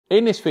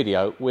In this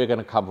video, we're going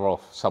to cover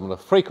off some of the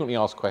frequently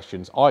asked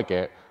questions I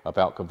get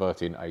about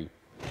converting a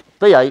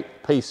V8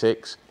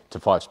 P6 to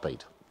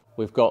 5-speed.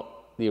 We've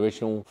got the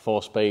original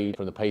 4-speed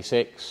from the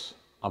P6.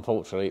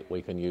 Unfortunately,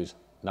 we can use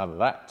none of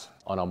that.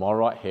 And on my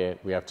right here,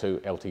 we have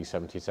two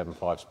LT77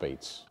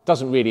 5-speeds.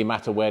 Doesn't really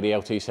matter where the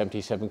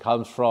LT77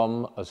 comes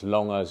from, as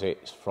long as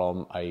it's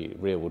from a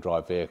rear-wheel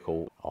drive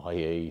vehicle,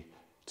 i.e.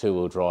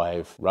 two-wheel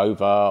drive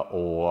Rover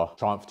or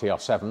Triumph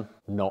TR7,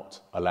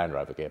 not a Land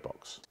Rover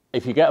gearbox.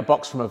 If you get a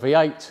box from a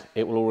V8,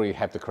 it will already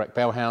have the correct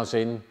bell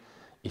housing.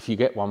 If you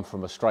get one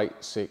from a straight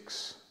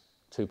 6,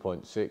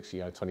 2.6,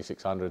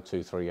 2600,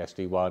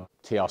 2.3 SD1,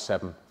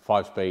 TR7,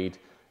 5-speed,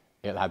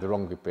 it'll have the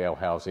wrong bell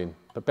housing.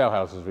 The bell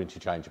housings are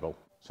interchangeable,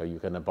 so you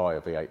can buy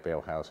a V8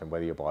 bell housing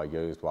whether you buy a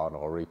used one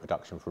or a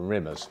reproduction from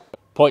Rimmers.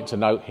 Point to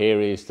note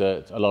here is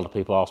that a lot of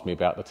people ask me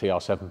about the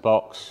TR7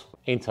 box.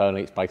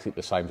 Internally, it's basically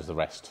the same as the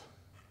rest.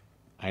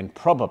 And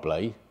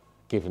probably,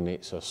 given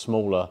it's a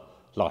smaller,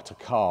 lighter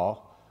car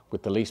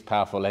with the least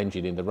powerful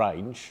engine in the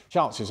range,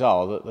 chances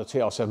are that the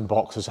TR7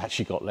 box has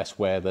actually got less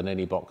wear than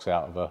any box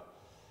out of a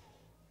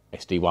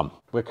SD1.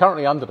 We're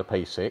currently under the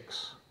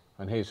P6,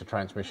 and here's the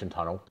transmission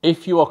tunnel.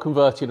 If you are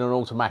converting an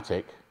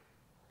automatic,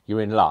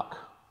 you're in luck,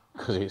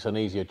 because it's an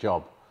easier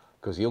job,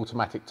 because the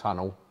automatic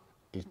tunnel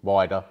is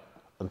wider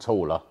and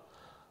taller,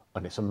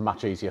 and it's a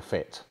much easier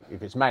fit.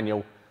 If it's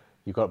manual,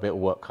 you've got a bit of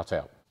work cut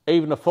out.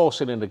 Even a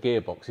 4-cylinder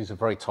gearbox is a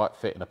very tight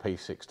fit in a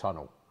P6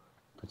 tunnel,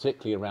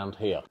 particularly around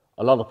here.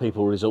 A lot of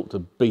people resort to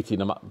beating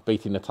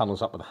the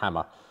tunnels up with a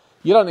hammer.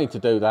 You don't need to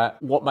do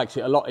that. What makes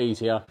it a lot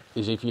easier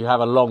is if you have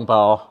a long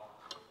bar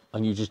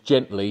and you just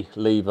gently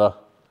lever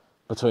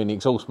between the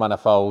exhaust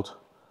manifold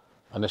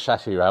and the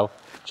chassis rail,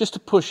 just to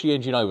push the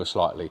engine over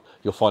slightly,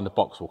 you'll find the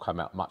box will come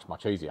out much,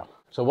 much easier.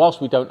 So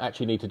whilst we don't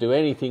actually need to do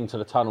anything to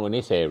the tunnel in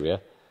this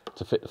area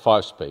to fit the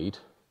 5-speed,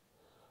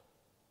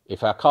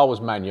 if our car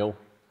was manual,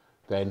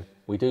 then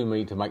we do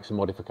need to make some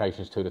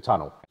modifications to the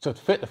tunnel. So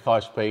to fit the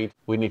 5-speed,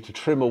 we need to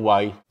trim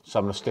away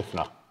some of the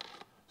stiffener,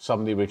 some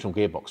of the original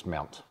gearbox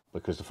mount,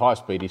 because the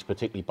 5-speed is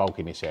particularly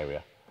bulky in this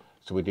area.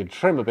 So we did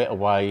trim a bit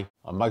away,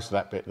 and most of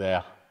that bit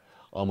there,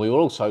 and we will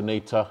also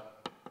need to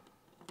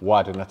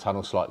widen the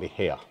tunnel slightly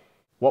here.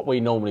 What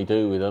we normally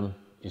do with them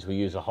is we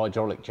use a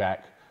hydraulic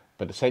jack,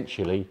 but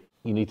essentially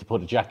you need to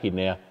put a jack in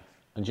there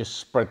and just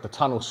spread the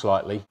tunnel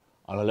slightly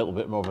and a little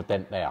bit more of a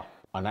dent there.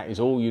 And that is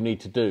all you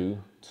need to do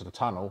to the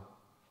tunnel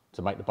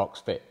to make the box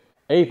fit.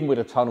 Even with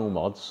the tunnel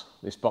mods,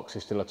 this box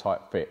is still a tight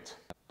fit.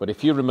 But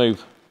if you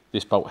remove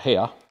this bolt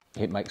here,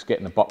 it makes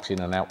getting the box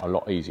in and out a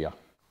lot easier.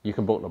 You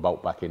can bolt the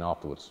bolt back in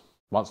afterwards.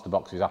 Once the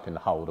box is up in the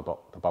hole, the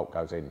bolt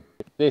goes in.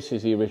 This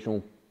is the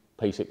original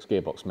P6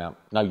 gearbox mount.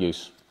 No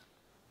use.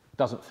 It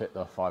doesn't fit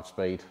the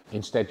 5-speed.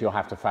 Instead, you'll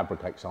have to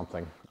fabricate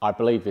something. I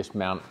believe this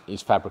mount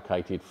is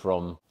fabricated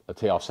from a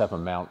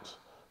TR7 mount,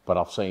 but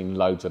I've seen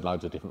loads and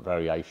loads of different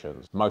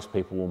variations. Most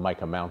people will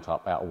make a mount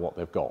up out of what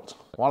they've got.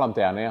 While I'm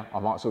down here, I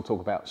might as well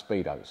talk about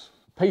speedos.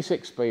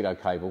 P6 speedo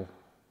cable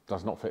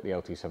does not fit the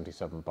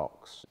LT77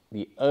 box.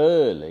 The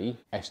early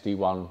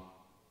SD1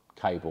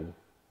 cable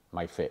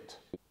may fit,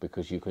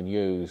 because you can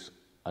use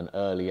an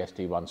early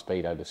SD1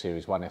 speedo, the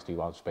Series 1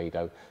 SD1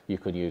 speedo, you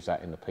could use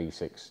that in the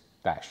P6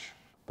 dash.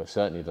 But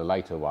certainly the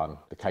later one,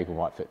 the cable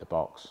might fit the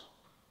box,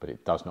 but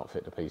it does not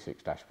fit the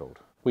P6 dashboard.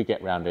 We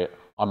get round it.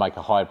 I make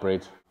a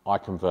hybrid. I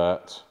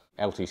convert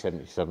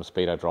LT77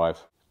 speedo drive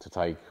to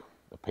take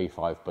a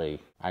P5B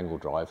angle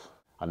drive,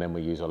 and then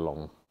we use a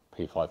long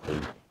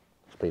P5B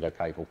speedo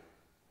cable.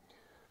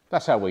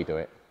 That's how we do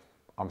it.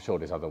 I'm sure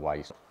there's other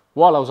ways.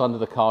 While I was under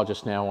the car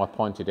just now, I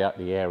pointed out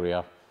the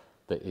area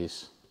that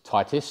is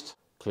tightest,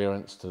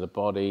 clearance to the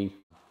body.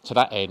 To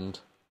that end,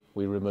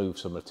 we remove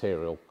some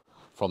material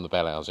from the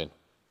bell housing.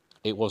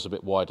 It was a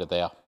bit wider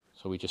there,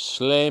 so we just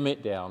slim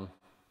it down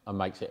and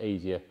makes it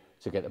easier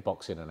to get the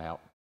box in and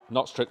out.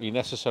 Not strictly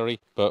necessary,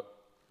 but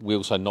we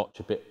also notch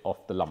a bit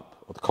off the lump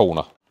or the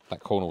corner. That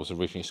corner was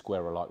originally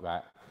squarer like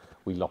that.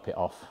 We lop it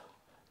off.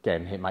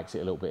 Again, it makes it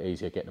a little bit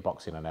easier to get the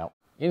box in and out.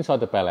 Inside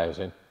the bell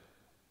housing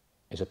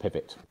is a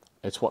pivot.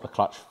 It's what the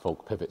clutch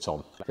fork pivots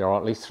on. There are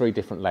at least 3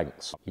 different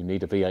lengths. You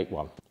need a V8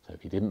 one. So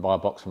if you didn't buy a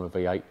box from a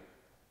V8,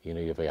 you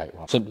need a V8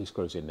 one. Simply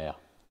screws in there.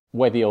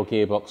 Whether your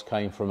gearbox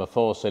came from a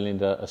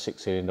 4-cylinder, a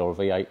 6-cylinder or a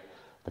V8,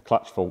 the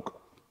clutch fork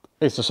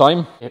is the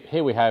same.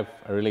 Here we have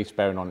a release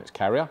bearing on its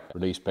carrier,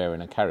 release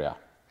bearing and carrier.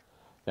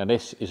 Now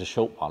this is a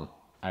short one,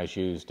 as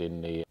used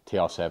in the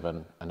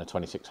TR7 and the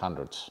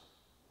 2600s.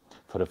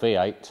 For the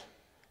V8,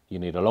 you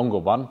need a longer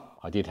one.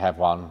 I did have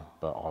one,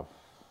 but I've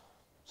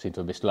seemed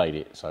to have mislaid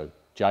it. So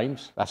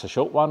James, that's a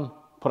short one.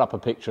 Put up a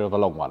picture of a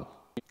long one.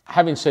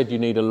 Having said you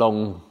need a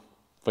long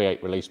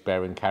V8 release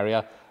bearing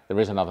carrier, there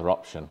is another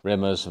option.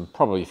 Rimmers and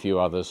probably a few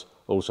others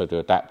also do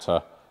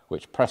adapter,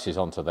 which presses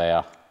onto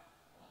there,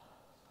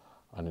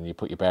 and then you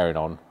put your bearing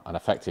on and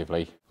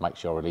effectively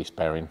makes your release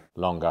bearing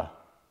longer,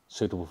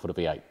 suitable for the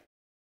V8.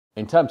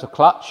 In terms of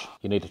clutch,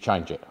 you need to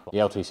change it. The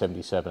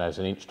LT77 has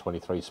an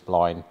 1'23"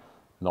 spline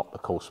not the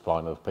course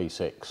spline of the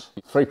P6.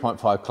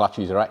 3.5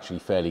 clutches are actually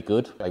fairly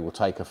good. They will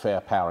take a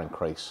fair power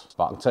increase.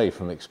 But I can tell you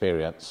from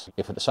experience,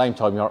 if at the same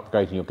time you're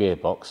upgrading your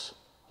gearbox,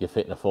 you're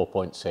fitting a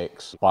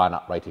 4.6 by an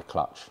uprated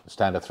clutch. The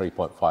standard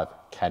 3.5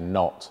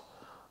 cannot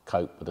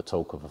cope with the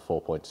torque of a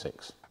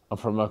 4.6. And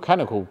from a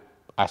mechanical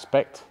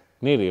aspect,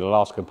 nearly the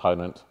last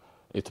component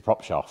is the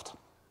prop shaft.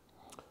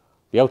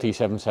 The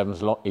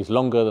LT77 is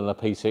longer than the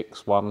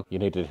P6 one. You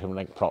need a different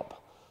length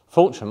prop.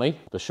 Fortunately,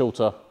 the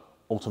shorter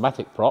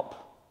automatic prop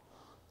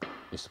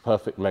is the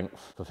perfect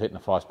length for fitting a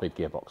 5-speed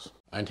gearbox.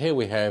 And here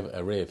we have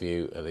a rear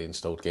view of the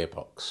installed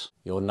gearbox.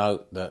 You'll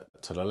note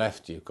that to the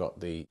left you've got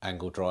the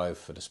angle drive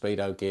for the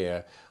speedo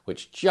gear,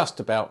 which just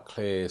about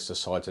clears the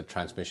sides of the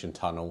transmission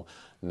tunnel.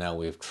 Now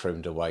we've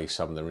trimmed away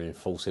some of the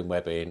reinforcing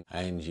webbing,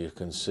 and you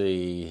can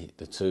see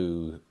the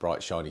two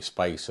bright shiny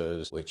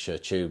spacers, which are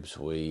tubes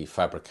we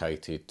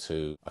fabricated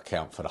to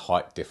account for the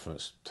height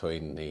difference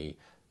between the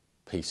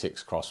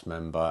P6 cross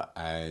member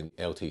and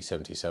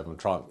LT77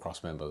 Triumph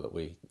cross member that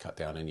we cut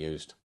down and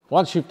used.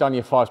 Once you've done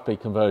your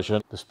 5-speed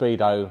conversion, the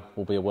speedo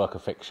will be a work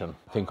of fiction.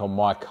 I think on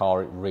my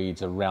car it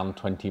reads around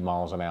 20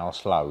 miles an hour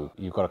slow.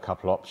 You've got a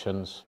couple of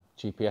options: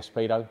 GPS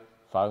speedo,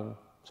 phone,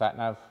 sat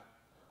nav.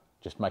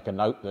 Just make a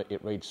note that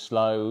it reads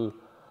slow,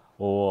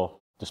 or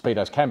the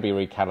speedos can be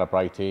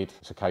recalibrated.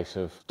 It's a case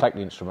of take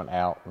the instrument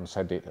out and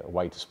send it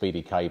away to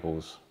Speedy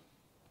Cables,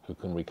 who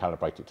can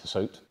recalibrate it to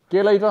suit.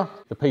 Gear lever,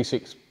 the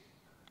P6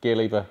 gear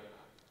lever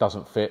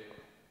doesn't fit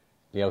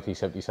the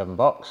LT77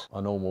 box.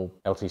 A normal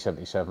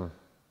LT77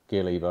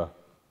 gear lever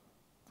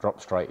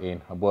drops straight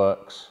in and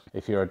works.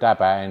 If you're a dab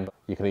hand,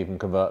 you can even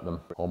convert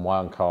them. On my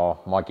own car,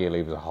 my gear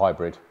lever is a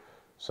hybrid,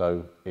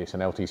 so it's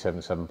an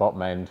LT77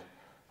 bottom end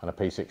and a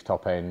P6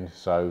 top end,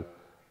 so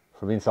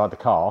from inside the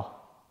car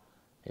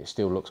it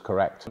still looks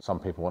correct. Some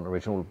people want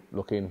original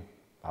looking,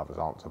 others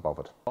aren't so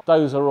bothered.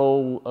 Those are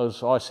all,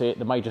 as I see it,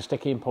 the major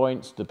sticking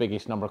points, the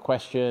biggest number of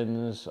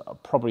questions.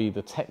 Probably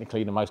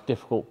technically the most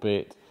difficult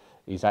bit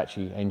is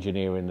actually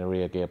engineering the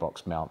rear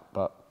gearbox mount,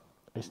 but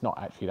it's not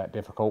actually that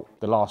difficult.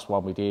 The last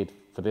one we did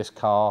for this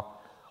car,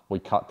 we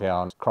cut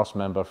down cross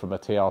member from a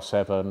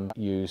TR7,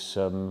 used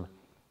some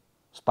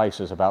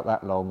spacers about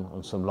that long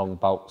and some long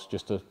bolts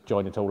just to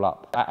join it all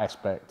up. That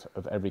aspect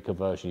of every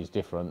conversion is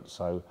different,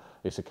 so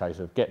it's a case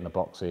of getting the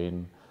box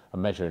in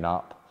and measuring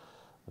up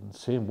and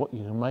seeing what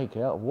you can make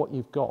out of what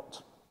you've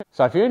got.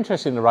 So if you're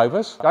interested in the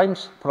Rovers,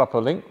 James put up a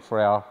link for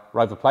our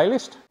Rover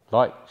playlist.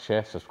 Like,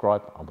 share,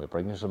 subscribe, and we'll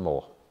bring you some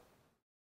more.